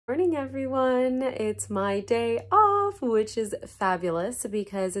Morning everyone, it's my day off, which is fabulous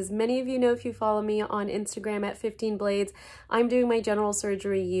because as many of you know if you follow me on Instagram at 15 Blades, I'm doing my general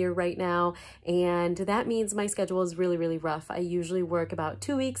surgery year right now, and that means my schedule is really rough. I usually work about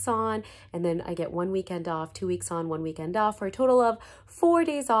 2 weeks on and then I get 1 weekend off, 2 weeks on, 1 weekend off, for a total of 4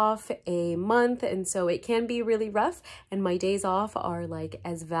 days off a month, and so it can be really rough, and my days off are like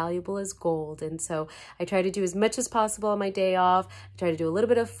as valuable as gold. And so I try to do as much as possible on my day off. I try to do a little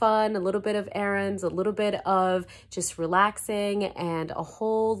bit of fun, a little bit of errands, a little bit of just relaxing, and a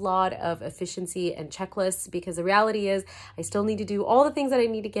whole lot of efficiency and checklists, because the reality is I still need to do all the things that I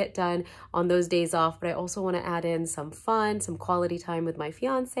need to get done on those days off, but I also want to add in some fun, some quality time with my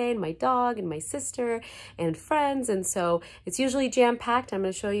fiance and my dog and my sister and friends. And so it's usually jam-packed. I'm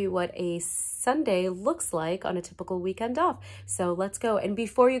going to show you what a Sunday looks like on a typical weekend off. So let's go. And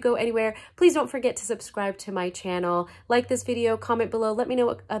before you go anywhere, please don't forget to subscribe to my channel, like this video, comment below, let me know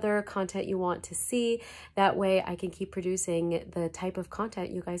what other content you want to see. That way I can keep producing the type of content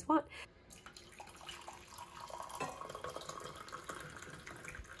you guys want.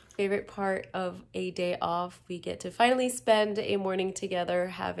 Favorite part of a day off, we get to finally spend a morning together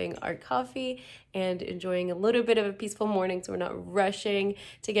having our coffee and enjoying a little bit of a peaceful morning, so we're not rushing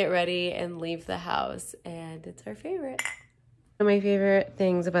to get ready and leave the house, and it's our favorite. One of my favorite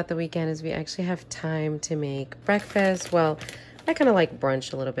things about the weekend is we actually have time to make breakfast. Well, I kind of like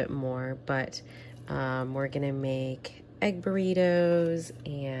brunch a little bit more, but we're gonna make egg burritos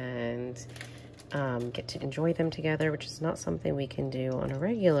and get to enjoy them together, which is not something we can do on a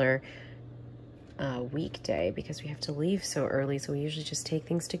regular weekday because we have to leave so early, so we usually just take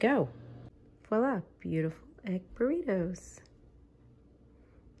things to go. Voila, beautiful egg burritos.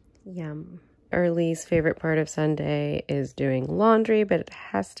 Yum. Early's favorite part of Sunday is doing laundry, but it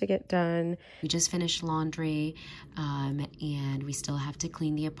has to get done. We just finished laundry and we still have to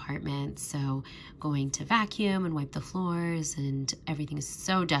clean the apartment, so going to vacuum and wipe the floors, and everything is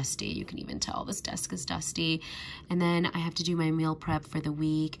so dusty. You can even tell this desk is dusty. And then I have to do my meal prep for the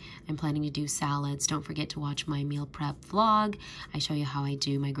week. I'm planning to do salads. Don't forget to watch my meal prep vlog. I show you how I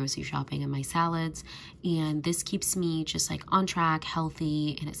do my grocery shopping and my salads, and this keeps me just like on track,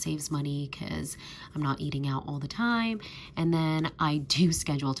 healthy, and it saves money because I'm not eating out all the time. And then I do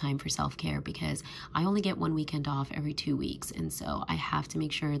schedule time for self-care because I only get 1 weekend off every 2 weeks, and so I have to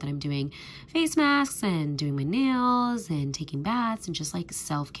make sure that I'm doing face masks and doing my nails and taking baths and just like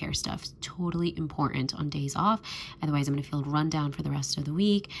self-care stuff. Totally important on days off, otherwise I'm gonna feel run down for the rest of the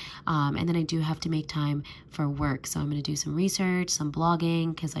week. And then I do have to make time for work, so I'm gonna do some research, some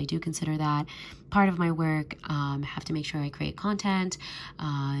blogging, because I do consider that part of my work. Have to make sure I create content,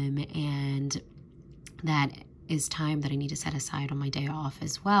 and that is time that I need to set aside on my day off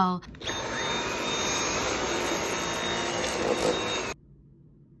as well.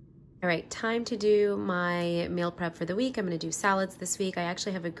 All right, time to do my meal prep for the week. I'm gonna do salads this week. I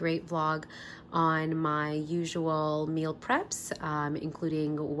actually have a great vlog on my usual meal preps,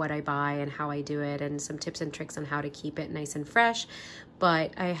 including what I buy and how I do it, and some tips and tricks on how to keep it nice and fresh.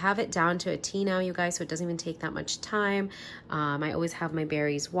 But I have it down to a T now, you guys, so it doesn't even take that much time. I always have my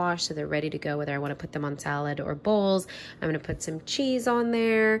berries washed so they're ready to go, whether I want to put them on salad or bowls. I'm going to put some cheese on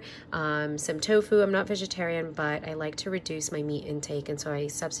there, some tofu. I'm not vegetarian, but I like to reduce my meat intake, and so I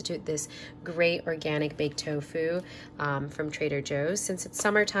substitute this great organic baked tofu from Trader Joe's. Since it's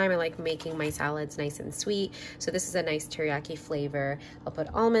summertime, I like making my salads nice and sweet, so this is a nice teriyaki flavor. I'll put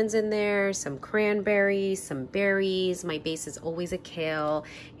almonds in there, some cranberries, some berries. My base is always a kale.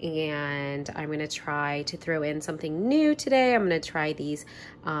 And I'm gonna try to throw in something new today. I'm gonna try these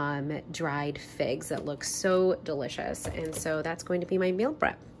dried figs that look so delicious, and so that's going to be my meal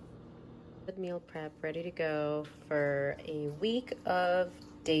prep. Good meal prep ready to go for a week of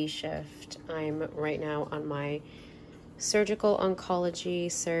day shift. I'm right now on my surgical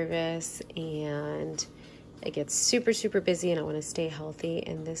oncology service, and it gets super busy, and I want to stay healthy,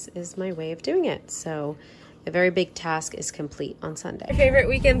 and this is my way of doing it. So a very big task is complete on Sunday. My favorite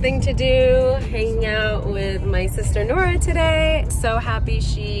weekend thing to do, hanging out with my sister Nora today. So happy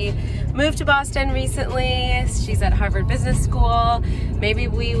she moved to Boston recently. She's at Harvard Business School. Maybe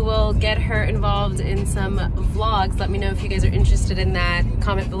we will get her involved in some vlogs. Let me know if you guys are interested in that.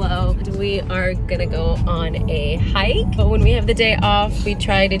 Comment below. We are gonna go on a hike. But when we have the day off, we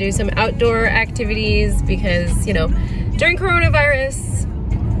try to do some outdoor activities because, you know, during coronavirus,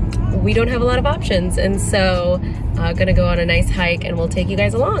 we don't have a lot of options, and so gonna go on a nice hike, and we'll take you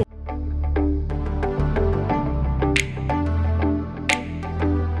guys along.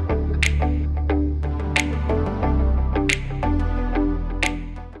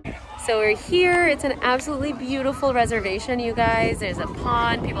 So we're here. It's an absolutely beautiful reservation, you guys. There's a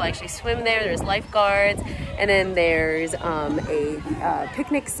pond. People actually swim there. There's lifeguards. And then there's a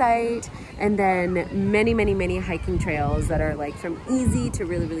picnic site. And then many hiking trails that are like from easy to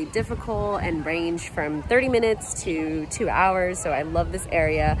really difficult and range from 30 minutes to 2 hours. So I love this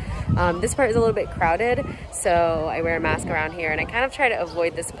area. This part is a little bit crowded, so I wear a mask around here, and I kind of try to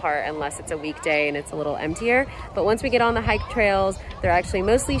avoid this part unless it's a weekday and it's a little emptier. But once we get on the hike trails, they're actually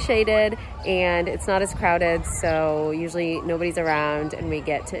mostly shaded and it's not as crowded, so usually nobody's around and we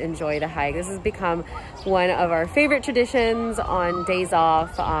get to enjoy the hike. This has become one of our favorite traditions on days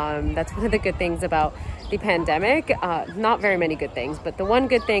off. That's one of the good things about the pandemic. Not very many good things, but the one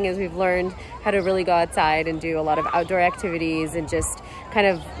good thing is we've learned how to really go outside and do a lot of outdoor activities and just kind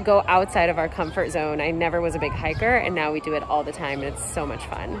of go outside of our comfort zone. I never was a big hiker, and now we do it all the time, and it's so much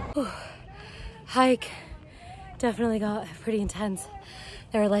fun. Hike definitely got pretty intense.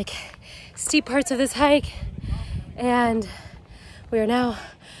 There are like steep parts of this hike, and we are now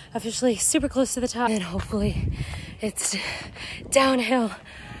officially super close to the top, and hopefully it's downhill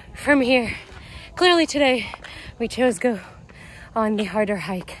from here. Clearly today we chose to go on the harder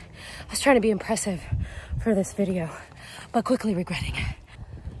hike. I was trying to be impressive for this video, but quickly regretting it.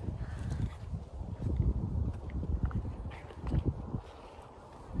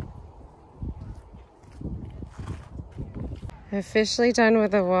 Officially done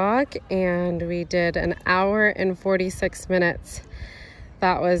with the walk, and we did an hour and 46 minutes.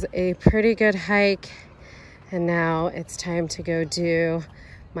 That was a pretty good hike, and now it's time to go do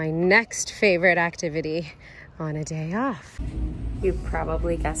my next favorite activity on a day off. You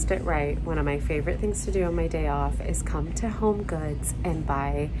probably guessed it right. One of my favorite things to do on my day off is come to Home Goods and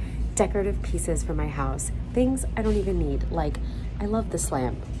buy decorative pieces for my house. Things I don't even need. Like, I love this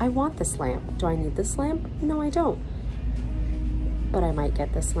lamp. I want this lamp. Do I need this lamp? No, I don't. But I might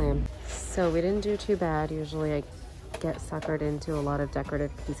get this lamp. So we didn't do too bad. Usually I get suckered into a lot of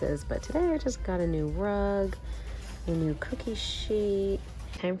decorative pieces, but today I just got a new rug, a new cookie sheet.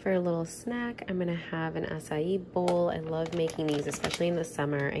 Time for a little snack. I'm gonna have an acai bowl. I love making these, especially in the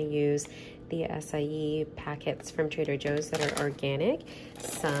summer. I use the acai packets from Trader Joe's that are organic,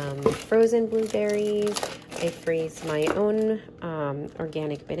 some frozen blueberries. I freeze my own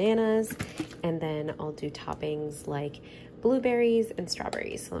organic bananas, and then I'll do toppings like blueberries and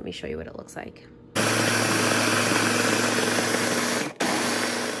strawberries. So let me show you what it looks like.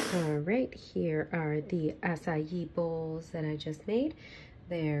 All right, here are the acai bowls that I just made.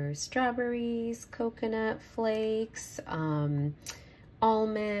 There's strawberries, coconut flakes,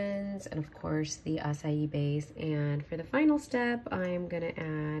 almonds, and of course the acai base. And for the final step, I'm gonna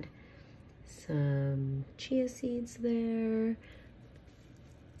add some chia seeds there,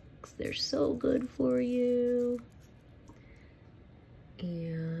 'cause they're so good for you.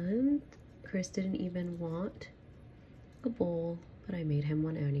 And Chris didn't even want a bowl, but I made him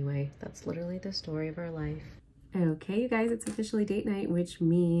one anyway. That's literally the story of our life. Okay, you guys, it's officially date night, which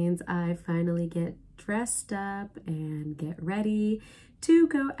means I finally get dressed up and get ready to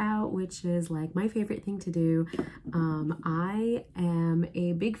go out, which is like my favorite thing to do. I am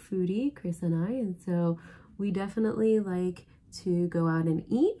a big foodie, Chris and I, and so we definitely like to go out and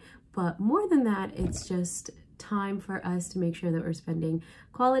eat, but more than that, it's just time for us to make sure that we're spending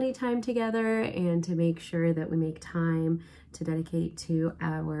quality time together and to make sure that we make time to dedicate to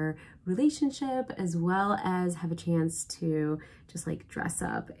our relationship, as well as have a chance to just like dress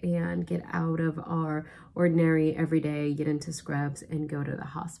up and get out of our ordinary everyday, get into scrubs and go to the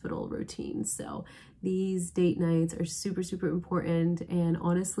hospital routine. So these date nights are super important, and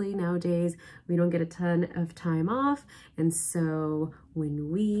honestly nowadays we don't get a ton of time off, and so when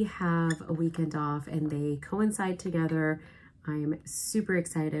we have a weekend off and they coincide together, I'm super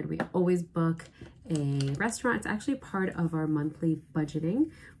excited. We always book a restaurant. It's actually part of our monthly budgeting.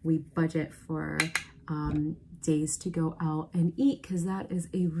 We budget for days to go out and eat, because that is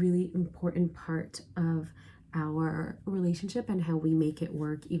a really important part of our relationship and how we make it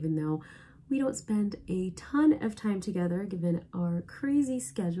work, even though we don't spend a ton of time together given our crazy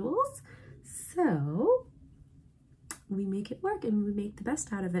schedules. So we make it work and we make the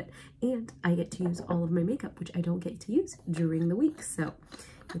best out of it. And I get to use all of my makeup, which I don't get to use during the week. So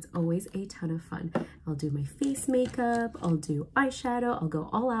it's always a ton of fun. I'll do my face makeup, I'll do eyeshadow, I'll go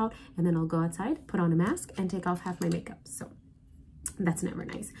all out, and then I'll go outside, put on a mask, and take off half my makeup. So That's never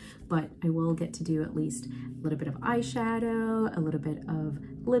nice, but I will get to do at least a little bit of eyeshadow, a little bit of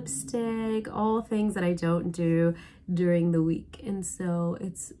lipstick, all things that I don't do during the week. And so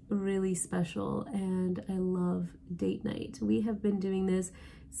it's really special, and I love date night. We have been doing this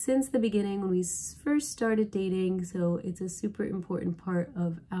since the beginning when we first started dating, so it's a super important part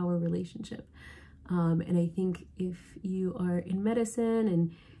of our relationship. And I think if you are in medicine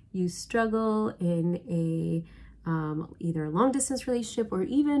and you struggle in a either a long distance relationship, or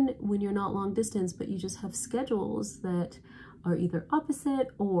even when you're not long distance, but you just have schedules that are either opposite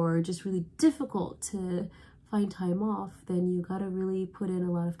or just really difficult to find time off, then you gotta really put in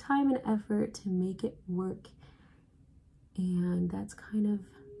a lot of time and effort to make it work. And that's kind of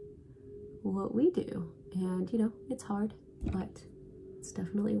what we do. And you know, it's hard, but it's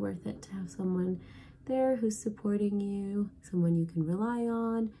definitely worth it to have someone there who's supporting you, someone you can rely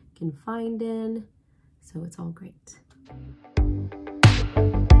on, confide in. So it's all great.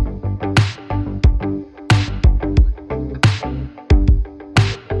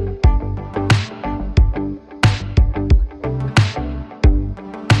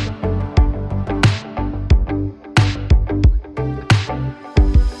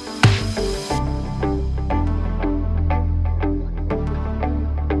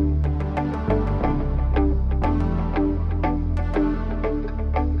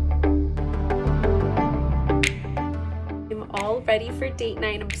 Ready for date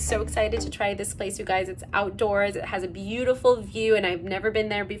night. I'm so excited to try this place, you guys. It's outdoors, it has a beautiful view, and I've never been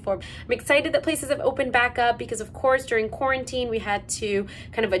there before. I'm excited that places have opened back up because of course during quarantine we had to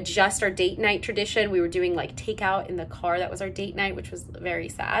kind of adjust our date night tradition. We were doing like takeout in the car. That was our date night, which was very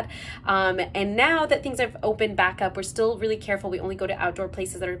sad. And now that things have opened back up, we're still really careful. We only go to outdoor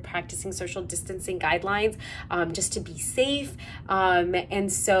places that are practicing social distancing guidelines, just to be safe.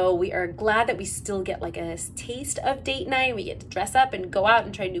 And so we are glad that we still get like a taste of date night. We get to dress up and go out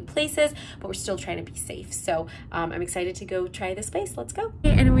and try new places, but we're still trying to be safe. So I'm excited to go try this place. Let's go.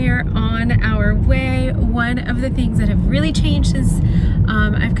 And we are on our way. One of the things that have really changed since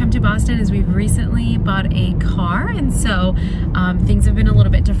I've come to Boston is we've recently bought a car, and so things have been a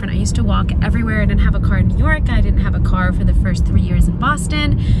little bit different. I used to walk everywhere. I didn't have a car in New York. I didn't have a car for the first 3 years in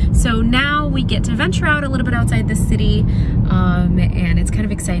Boston. So now we get to venture out a little bit outside the city, and it's kind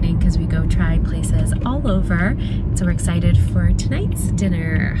of exciting because we go try places all over. So we're excited for tonight's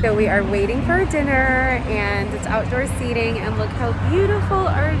dinner. So we are waiting for dinner, and it's outdoor seating, and look how beautiful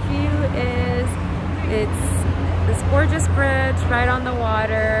our view is. It's this gorgeous bridge right on the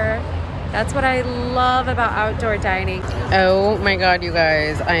water. That's what I love about outdoor dining. Oh my God, you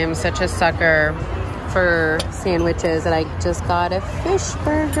guys, I am such a sucker for sandwiches, and I just got a fish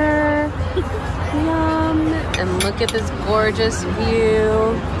burger. Yum. And look at this gorgeous view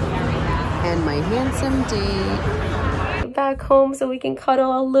and my handsome date. Back home so we can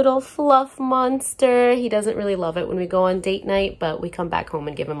cuddle a little fluff monster. He doesn't really love it when we go on date night, but we come back home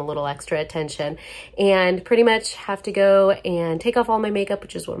and give him a little extra attention, and pretty much have to go and take off all my makeup,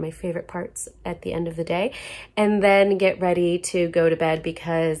 which is one of my favorite parts at the end of the day, and then get ready to go to bed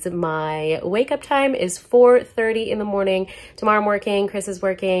because my wake up time is 4:30 in the morning. Tomorrow I'm working, Chris is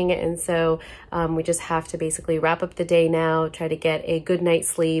working, and so we just have to basically wrap up the day now, try to get a good night's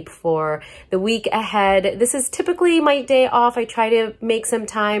sleep for the week ahead. This is typically my day off. I try to make some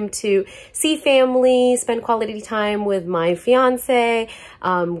time to see family, spend quality time with my fiance,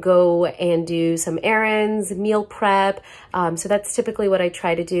 go and do some errands, meal prep. So that's typically what I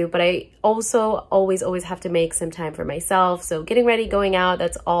try to do, but I also always have to make some time for myself. So getting ready, going out,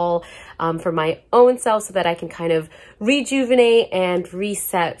 that's all for my own self so that I can kind of rejuvenate and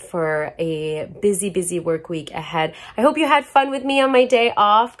reset for a busy work week ahead. I hope you had fun with me on my day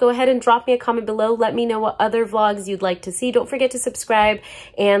off. Go ahead and drop me a comment below. Let me know what other vlogs you'd like to see. Don't forget to subscribe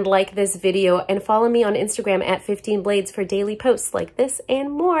and like this video, and follow me on Instagram at 15blades for daily posts like this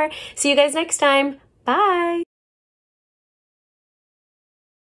and more. See you guys next time. Bye.